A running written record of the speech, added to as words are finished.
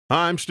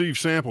Hi, I'm Steve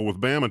Sample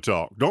with Bama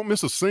Talk. Don't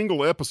miss a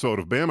single episode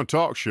of Bama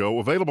Talk Show,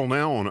 available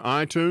now on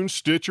iTunes,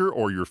 Stitcher,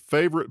 or your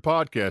favorite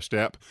podcast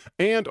app,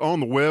 and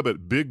on the web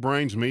at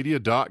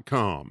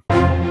bigbrainsmedia.com.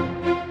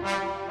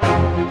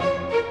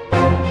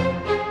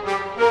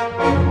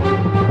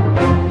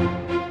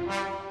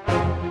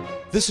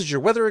 This is your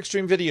Weather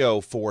Extreme video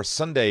for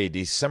Sunday,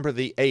 December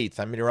the 8th.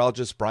 I'm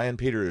meteorologist Brian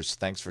Peters.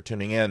 Thanks for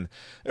tuning in.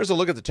 There's a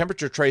look at the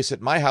temperature trace at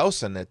my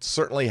house, and it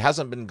certainly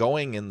hasn't been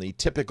going in the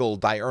typical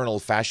diurnal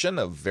fashion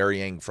of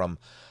varying from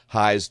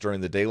highs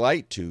during the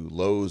daylight to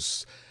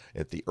lows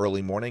at the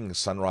early morning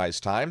sunrise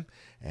time.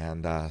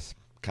 And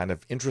kind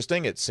of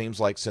interesting, it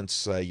seems like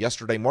since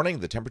yesterday morning,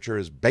 the temperature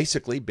has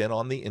basically been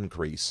on the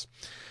increase.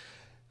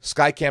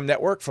 Skycam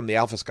network from the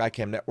Alpha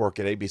Skycam network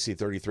at ABC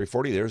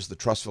 3340. There's the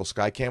Trussville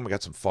Skycam. We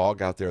got some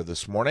fog out there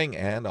this morning,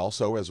 and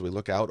also as we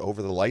look out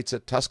over the lights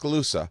at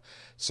Tuscaloosa,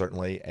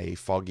 certainly a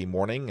foggy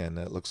morning, and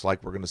it looks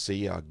like we're going to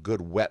see a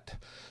good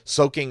wet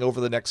soaking over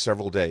the next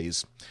several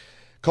days.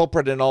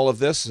 Culprit in all of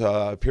this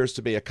appears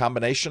to be a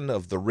combination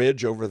of the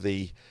ridge over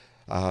the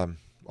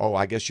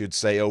I guess you'd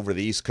say over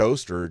the East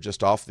Coast or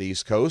just off the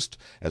East Coast,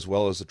 as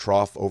well as a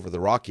trough over the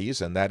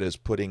Rockies, and that is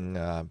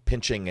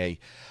pinching a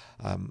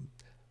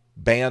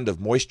band of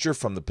moisture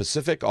from the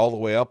Pacific all the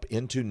way up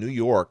into New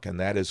York, and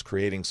that is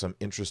creating some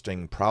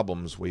interesting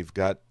problems. We've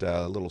got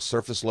a little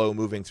surface low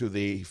moving through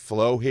the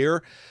flow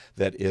here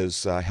that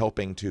is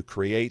helping to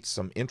create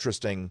some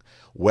interesting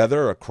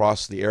weather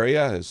across the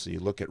area. As you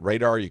look at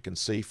radar, you can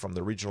see from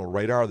the regional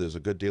radar there's a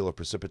good deal of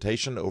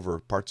precipitation over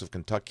parts of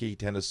Kentucky,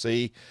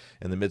 Tennessee,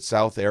 and the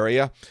Mid-South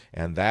area,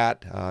 and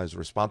that is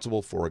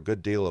responsible for a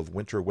good deal of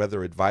winter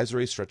weather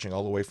advisory stretching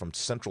all the way from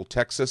central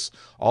Texas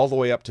all the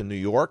way up to New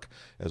York,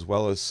 as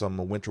well as some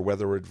winter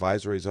weather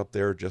advisories up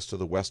there just to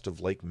the west of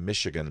Lake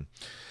Michigan.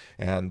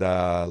 And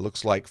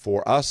looks like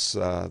for us,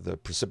 the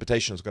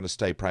precipitation is going to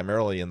stay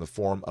primarily in the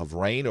form of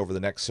rain over the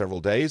next several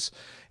days.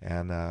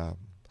 And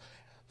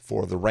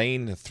for the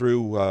rain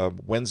through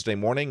Wednesday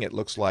morning, it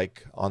looks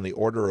like on the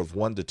order of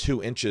 1 to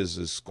 2 inches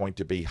is going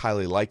to be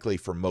highly likely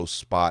for most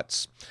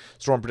spots.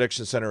 Storm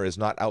Prediction Center is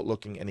not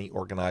outlooking any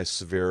organized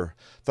severe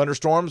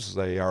thunderstorms.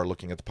 They are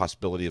looking at the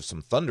possibility of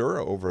some thunder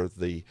over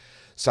the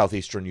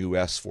southeastern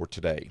U.S. for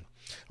today.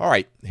 All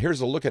right, here's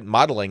a look at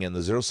modeling in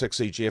the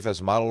 06Z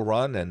GFS model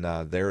run, and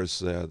there's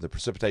the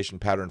precipitation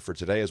pattern for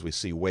today as we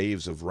see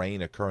waves of rain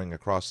occurring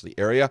across the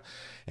area,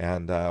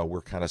 and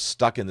we're kind of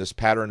stuck in this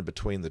pattern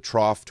between the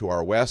trough to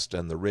our west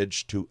and the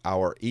ridge to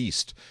our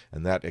east,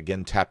 and that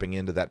again tapping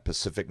into that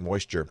Pacific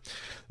moisture.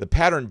 The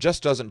pattern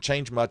just doesn't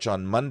change much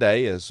on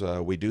Monday as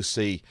we do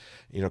see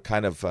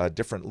kind of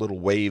different little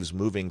waves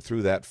moving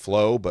through that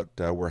flow, but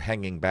we're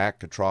hanging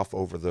back a trough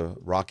over the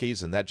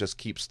Rockies, and that just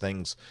keeps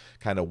things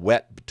kind of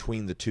wet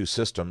between the two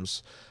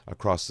systems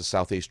across the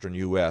southeastern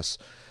U.S.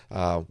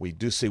 We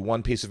do see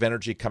one piece of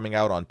energy coming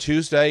out on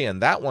Tuesday,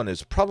 and that one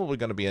is probably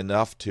going to be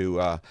enough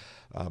to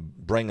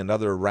bring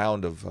another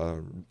round of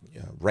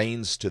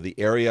rains to the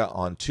area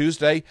on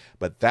Tuesday,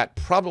 but that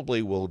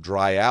probably will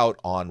dry out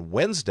on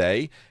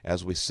Wednesday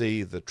as we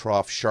see the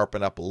trough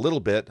sharpen up a little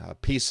bit. A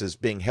piece is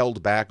being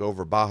held back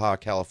over Baja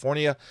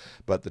California,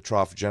 but the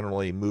trough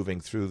generally moving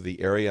through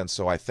the area, and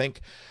so I think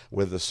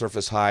with the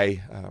surface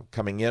high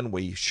coming in,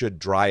 we should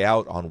dry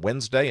out on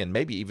Wednesday and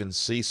maybe even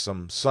see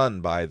some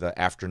sun by the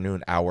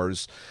afternoon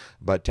hours,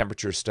 but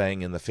temperatures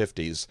staying in the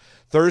 50s.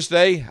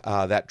 Thursday,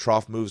 that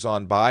trough moves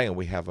on by, and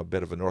we have a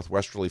bit of a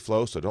northwesterly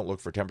flow, so don't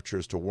look for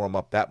temperatures to warm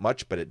up that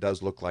much, but it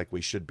does look like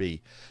we should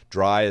be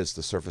dry as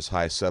the surface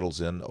high settles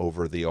in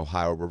over the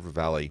Ohio River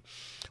Valley.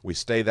 We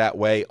stay that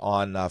way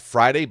on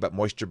Friday, but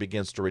moisture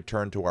begins to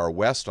return to our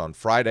west on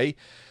Friday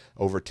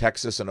over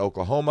Texas and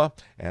Oklahoma,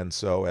 and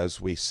so as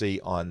we see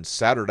on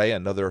Saturday,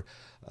 another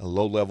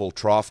low-level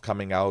trough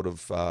coming out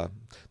of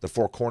the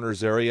Four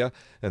Corners area,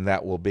 and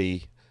that will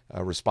be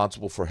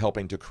responsible for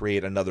helping to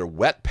create another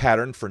wet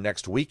pattern for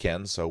next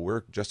weekend. So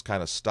we're just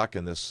kind of stuck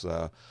in this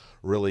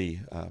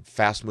really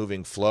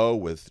fast-moving flow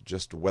with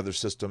just weather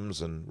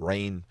systems and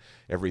rain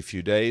every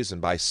few days.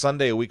 And by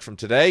Sunday, a week from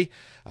today,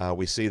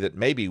 we see that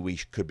maybe we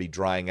could be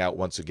drying out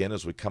once again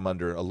as we come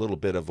under a little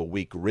bit of a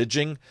weak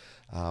ridging.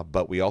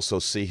 But we also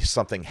see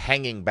something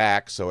hanging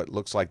back, so it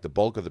looks like the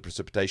bulk of the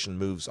precipitation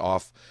moves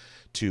off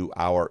to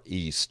our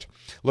east.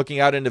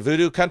 Looking out into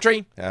Voodoo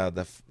Country,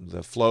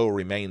 the flow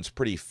remains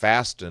pretty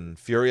fast and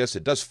furious.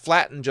 It does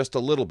flatten just a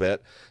little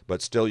bit,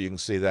 but still you can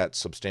see that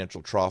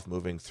substantial trough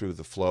moving through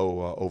the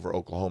flow over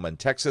Oklahoma and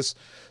Texas.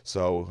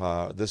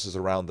 So this is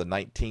around the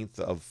 19th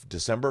of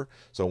December.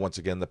 So once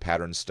again, the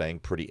pattern's staying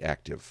pretty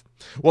active.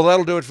 Well,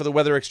 that'll do it for the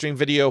Weather Extreme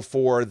video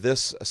for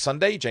this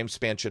Sunday. James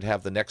Spann should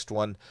have the next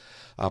one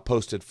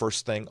posted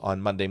first thing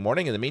on Monday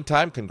morning. In the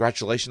meantime,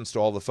 congratulations to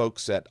all the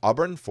folks at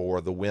Auburn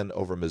for the win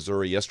over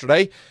Missouri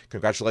yesterday.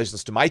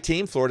 Congratulations to my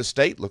team, Florida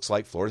State. Looks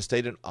like Florida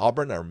State and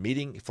Auburn are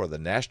meeting for the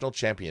national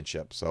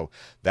championship, so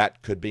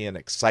that could be an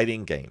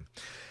exciting game.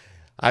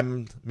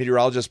 I'm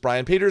meteorologist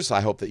Brian Peters.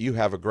 I hope that you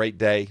have a great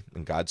day,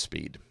 and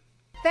Godspeed.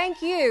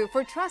 Thank you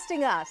for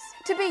trusting us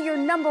to be your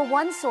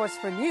 #1 source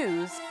for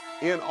news.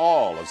 in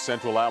all of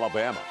Central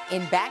Alabama.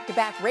 In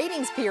back-to-back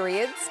ratings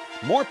periods,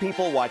 more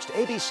people watched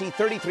ABC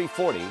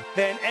 3340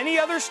 than any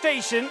other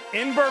station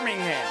in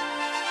Birmingham.